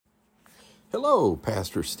Hello,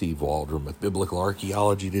 Pastor Steve Waldron with Biblical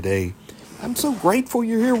Archaeology today. I'm so grateful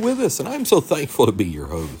you're here with us, and I'm so thankful to be your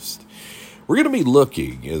host. We're going to be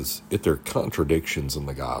looking at their contradictions in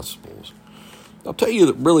the Gospels. I'll tell you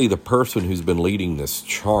that really the person who's been leading this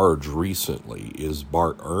charge recently is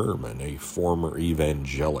Bart Ehrman, a former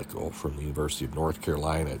evangelical from the University of North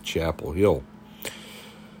Carolina at Chapel Hill.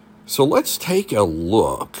 So let's take a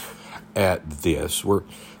look at this. We're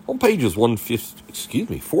on pages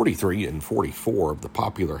 43 and 44 of the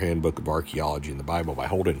Popular Handbook of Archaeology in the Bible by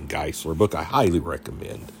Holden and Geisler, a book I highly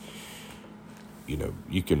recommend. You know,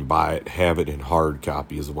 you can buy it, have it in hard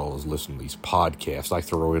copy, as well as listen to these podcasts. I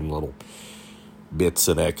throw in little bits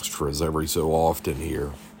and extras every so often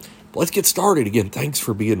here. But let's get started again. Thanks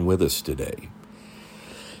for being with us today.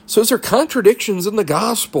 So is there contradictions in the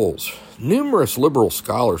Gospels? Numerous liberal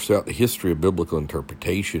scholars throughout the history of biblical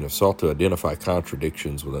interpretation have sought to identify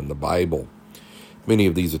contradictions within the Bible. Many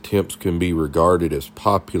of these attempts can be regarded as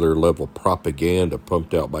popular-level propaganda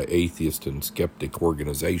pumped out by atheist and skeptic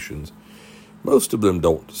organizations. Most of them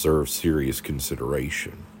don't deserve serious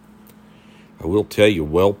consideration. I will tell you,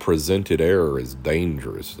 well-presented error is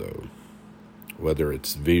dangerous, though, whether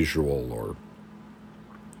it's visual or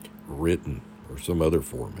written or some other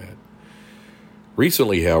format.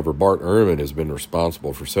 Recently, however, Bart Ehrman has been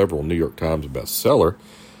responsible for several New York Times bestseller,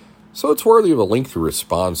 so it's worthy of a lengthy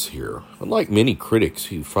response here. Unlike many critics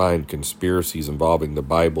who find conspiracies involving the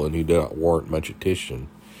Bible and who do not warrant much attention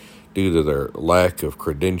due to their lack of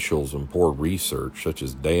credentials and poor research, such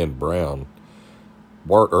as Dan Brown,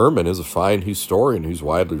 Bart Ehrman is a fine historian who's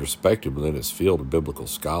widely respected within his field of biblical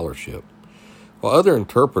scholarship. While other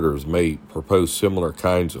interpreters may propose similar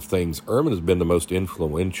kinds of things, Ehrman has been the most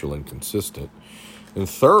influential and consistent and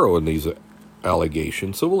thorough in these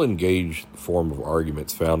allegations, so we'll engage the form of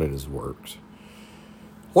arguments found in his works.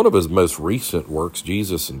 One of his most recent works,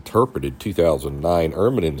 Jesus Interpreted, 2009,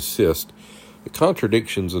 Ehrman insists the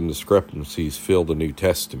contradictions and discrepancies fill the New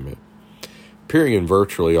Testament, appearing in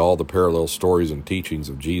virtually all the parallel stories and teachings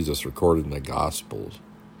of Jesus recorded in the Gospels.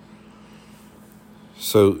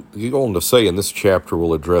 So, you go on to say in this chapter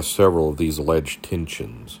we'll address several of these alleged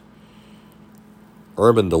tensions.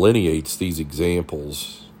 Ehrman delineates these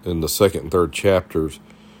examples in the second and third chapters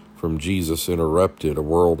from Jesus Interrupted, a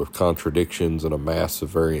world of contradictions and a mass of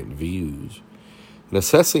variant views. In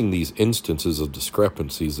assessing these instances of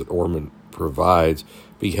discrepancies that Ehrman provides,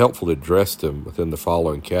 be helpful to address them within the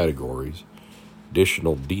following categories: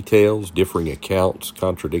 additional details, differing accounts,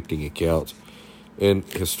 contradicting accounts, and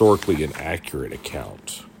historically inaccurate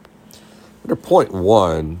accounts. Under point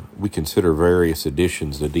 1, we consider various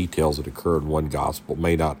additions to details that occur in one gospel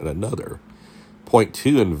may not in another. Point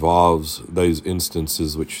 2 involves those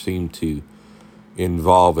instances which seem to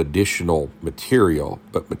involve additional material,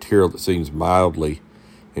 but material that seems mildly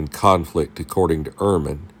in conflict according to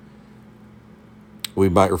Ehrman. We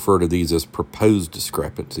might refer to these as proposed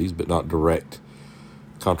discrepancies, but not direct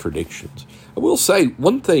contradictions. I will say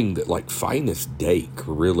one thing that Finest Dake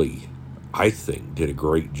really, I think, did a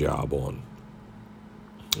great job on,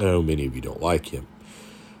 I know many of you don't like him,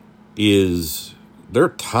 is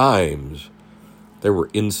there were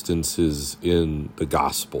instances in the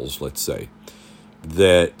Gospels, let's say,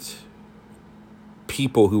 that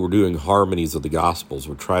people who were doing harmonies of the Gospels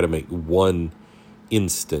would try to make one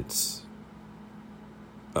instance,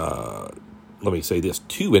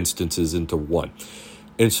 two instances into one.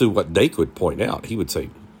 And so what Dake would point out, he would say,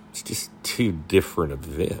 it's just two different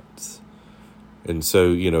events. And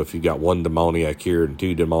so, if you've got one demoniac here and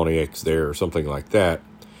two demoniacs there or something like that,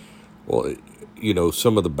 well,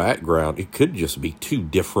 some of the background, it could just be two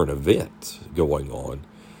different events going on.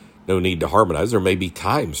 No need to harmonize. There may be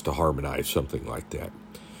times to harmonize something like that.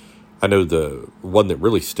 I know the one that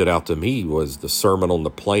really stood out to me was the Sermon on the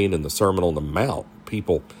Plain and the Sermon on the Mount.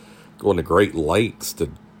 People going to great lengths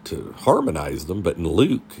to harmonize them, but in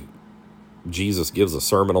Luke, Jesus gives a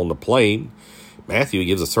sermon on the plain. Matthew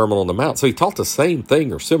gives a sermon on the mount. So he taught the same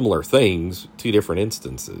thing or similar things, two different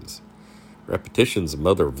instances. Repetition's the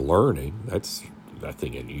mother of learning. That's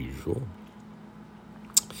nothing unusual.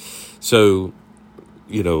 So,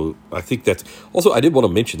 I think that's... Also, I did want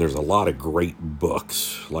to mention there's a lot of great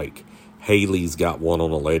books. Like Haley's got one on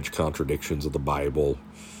alleged contradictions of the Bible.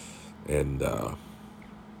 And I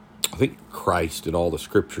think Christ in all the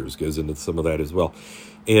scriptures goes into some of that as well.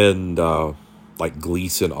 And like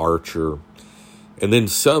Gleason Archer. And then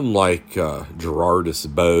some like Gerardus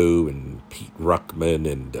Bow and Pete Ruckman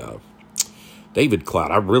and David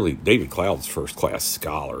Cloud. David Cloud's first-class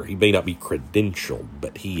scholar. He may not be credentialed,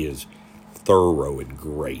 but he is thorough and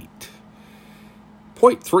great.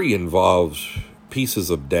 Point 3 involves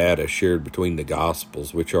pieces of data shared between the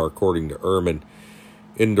Gospels, which are, according to Ehrman,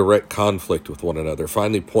 in direct conflict with one another.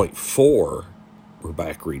 Finally, point 4, we're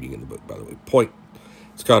back reading in the book, by the way.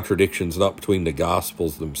 It's contradictions not between the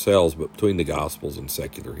Gospels themselves, but between the Gospels and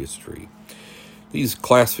secular history. These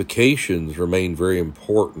classifications remain very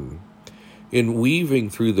important in weaving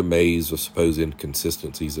through the maze of supposed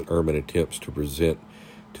inconsistencies that Ehrman attempts to present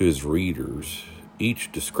to his readers.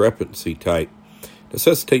 Each discrepancy type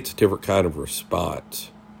necessitates a different kind of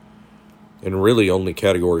response. And really only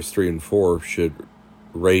categories 3 and 4 should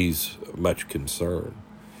raise much concern.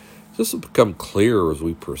 This will become clearer as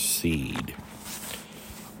we proceed,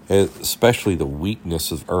 and especially the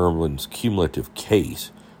weakness of Ehrman's cumulative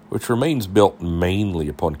case, which remains built mainly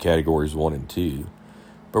upon categories 1 and 2.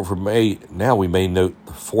 But now we may note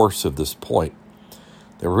the force of this point,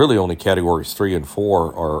 that really only categories 3 and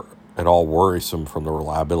 4 are at all worrisome from the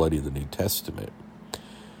reliability of the New Testament.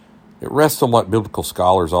 It rests on what biblical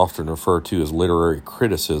scholars often refer to as literary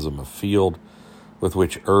criticism, a field with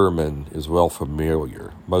which Ehrman is well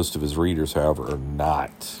familiar. Most of his readers, however, are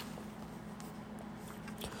not.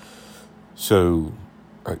 So,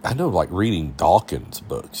 I know, like reading Dawkins'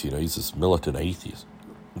 books, he's this militant atheist,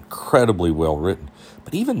 incredibly well written.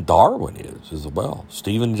 But even Darwin is as well.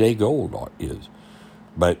 Stephen Jay Gould is.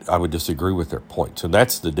 But I would disagree with their points. And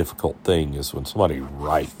that's the difficult thing, is when somebody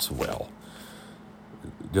writes well.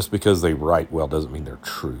 Just because they write well doesn't mean they're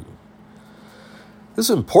true. This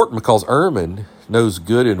is important because Ehrman knows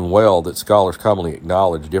good and well that scholars commonly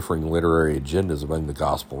acknowledge differing literary agendas among the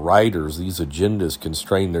gospel writers. These agendas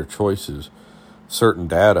constrain their choices of certain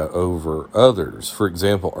data over others. For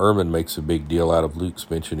example, Ehrman makes a big deal out of Luke's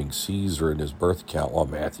mentioning Caesar in his birth account, while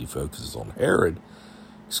Matthew focuses on Herod,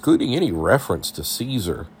 excluding any reference to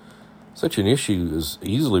Caesar. Such an issue is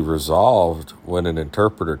easily resolved when an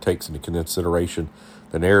interpreter takes into consideration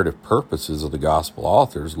the narrative purposes of the gospel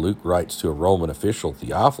authors. Luke writes to a Roman official,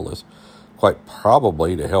 Theophilus, quite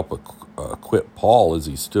probably to help acquit Paul as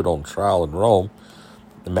he stood on trial in Rome.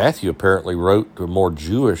 And Matthew apparently wrote to a more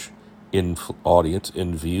Jewish audience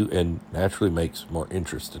in view, and naturally makes more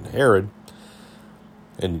interest in Herod.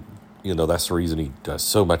 And, that's the reason he does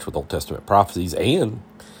so much with Old Testament prophecies. And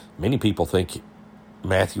many people think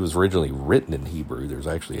Matthew was originally written in Hebrew. There's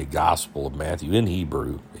actually a Gospel of Matthew in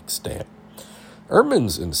Hebrew extant.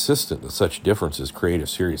 Ehrman's insistence that such differences create a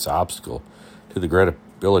serious obstacle to the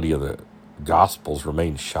credibility of the Gospels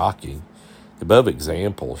remains shocking. The above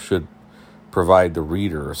example should provide the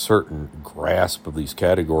reader a certain grasp of these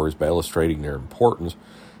categories by illustrating their importance.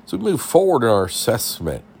 So we move forward in our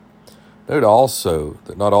assessment. Note also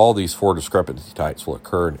that not all these 4 discrepancy types will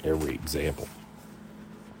occur in every example.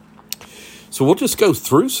 So we'll just go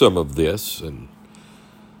through some of this and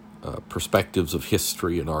perspectives of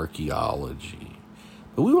history and archaeology.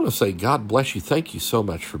 But we want to say, God bless you. Thank you so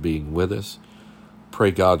much for being with us.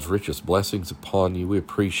 Pray God's richest blessings upon you. We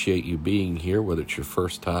appreciate you being here, whether it's your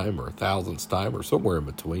first time or 1,000th time or somewhere in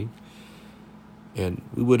between. And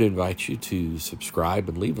we would invite you to subscribe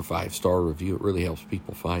and leave a 5-star review. It really helps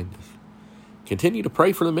people find us. Continue to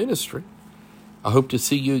pray for the ministry. I hope to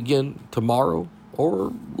see you again tomorrow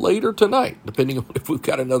or later tonight, depending on if we've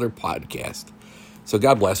got another podcast. So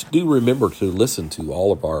God bless. Do remember to listen to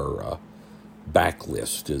all of our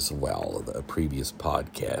backlist as well, the previous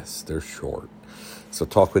podcasts. They're short. So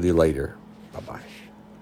talk with you later. Bye-bye.